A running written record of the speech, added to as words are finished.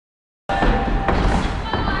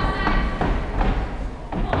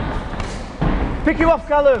Pick him off,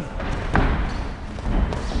 Callum.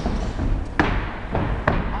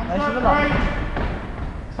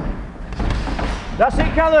 That's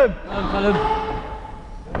it, Callum. Callum.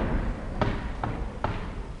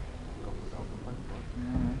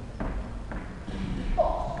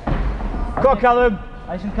 Go on, Callum.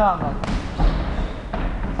 Nice and calm, man.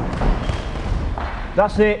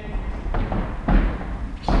 That's it.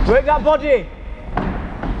 Work that body.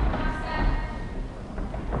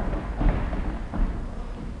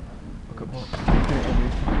 Look at what?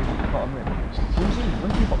 Bottom rim. Who's he?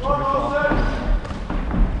 When's he boxing before?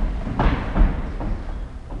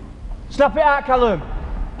 Snap it out, Callum.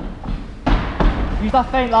 Use that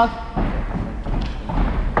feint, lad.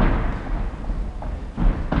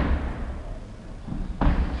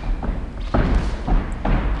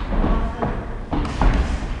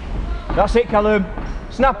 That's it, Callum.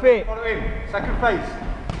 Snap it. Follow him. Second face.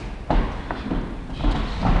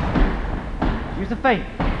 Use the feint.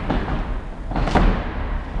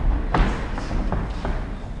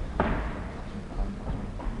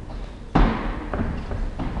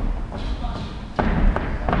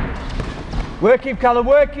 Work him, Callum,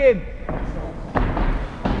 work him.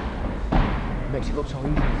 Makes it look so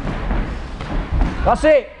easy.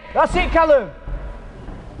 That's it, Callum.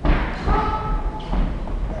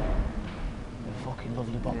 Fucking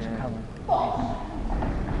lovely boxer, Callum.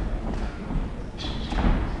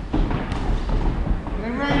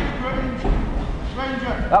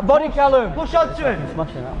 That body, Callum. Push on to him.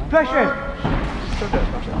 Smashing that, man. Pressure him.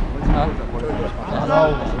 I know.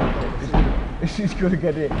 This is going to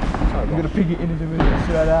get it. I'm going to pig it in a minute.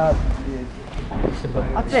 Straight out.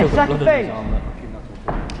 That's it, second feint.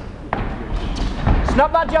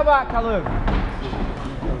 Snap that jab out, Callum.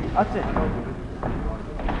 That's it.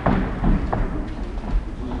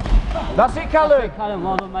 That's it, Callum. Callum,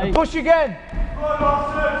 well done, mate. Push again.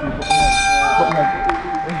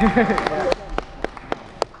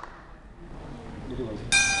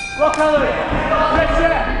 Go, Callum. Pressure.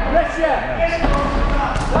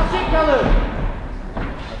 That's it, Callum.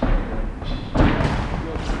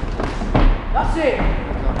 That's it.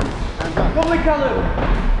 Lovely, Callum.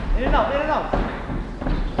 In and out, in and out.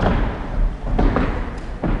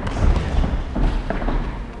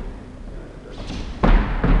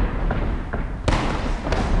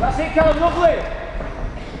 That's it, Callum. Lovely.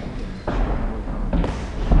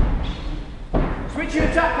 Switch your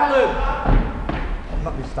attack, Callum.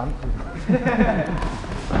 Not this stance.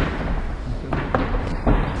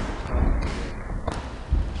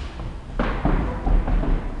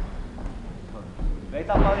 Wait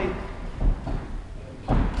up, buddy.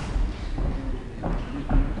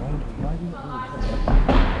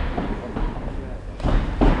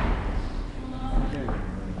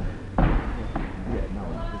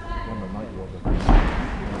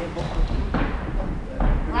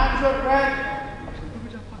 Hands up, Greg.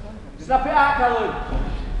 Snap it out, Callum.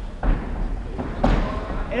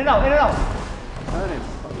 In and out, in and out. Turn him.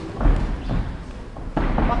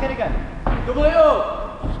 Back in again. Double it up.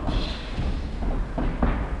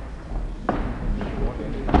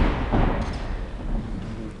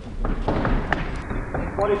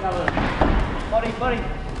 Body, Callum. Body.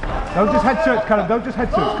 Don't just head search, Callum. Don't just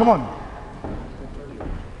head search. Come on.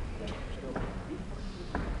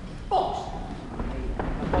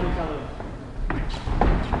 Body, Callum.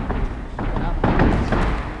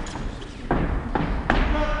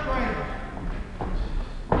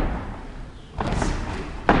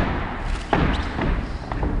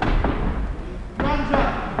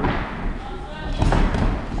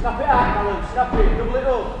 Snap it out, Callum. Snap it. Double it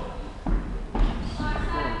up.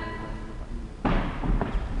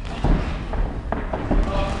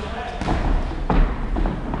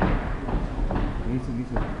 Need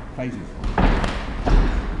to phases.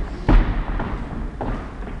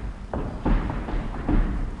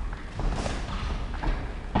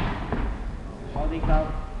 Body,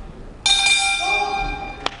 Callum.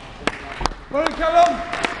 Well, Callum.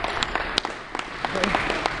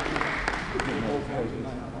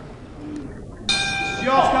 It's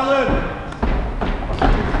yours, Callum.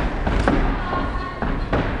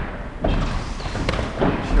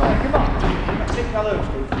 Come on. That's it, Callum.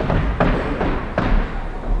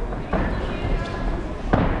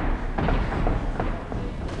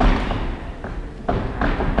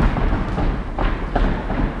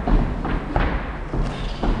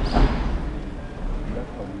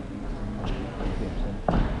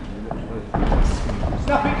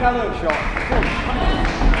 Snap it, Callum. Shot.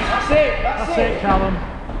 That's it. That's it, Callum.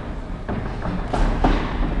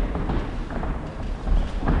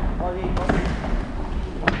 Body.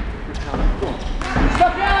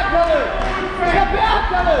 Snap it out, Callum. Snap it out,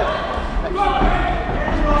 Callum.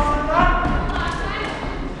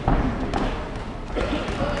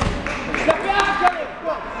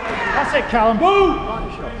 That's it, Callum. Move!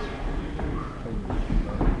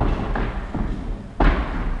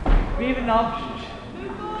 Be even now.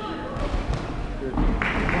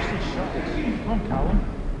 What's this shot? Come on, Callum.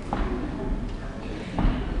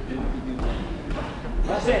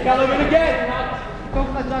 That's it, Callum, in again. Go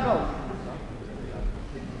for the juggle.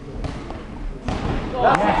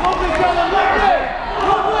 That's it, lovely, Callum, lovely!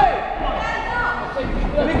 Lovely!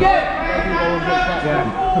 In again!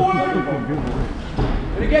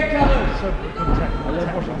 In again, Callum! So good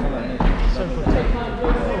technique.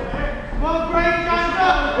 Come on, break,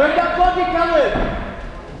 Callum. Bring that body, Callum!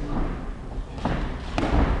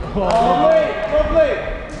 Lovely, lovely!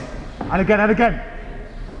 And again, and again.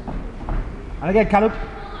 And again, Callum.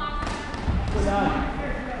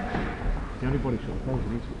 The only body shot goes, he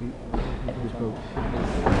needs to his boat.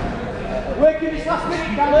 Working this last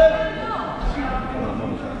minute, Callum!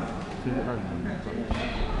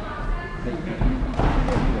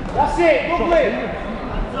 That's it, lovely!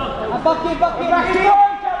 And back in, back in! Back in!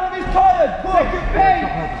 Callum, he's tired! Second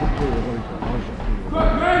pace!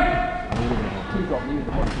 You got me with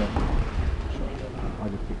the body shot. I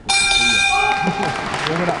just picked up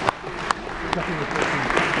remember that? Nothing was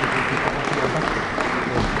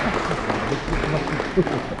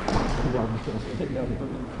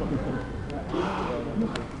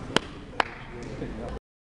working.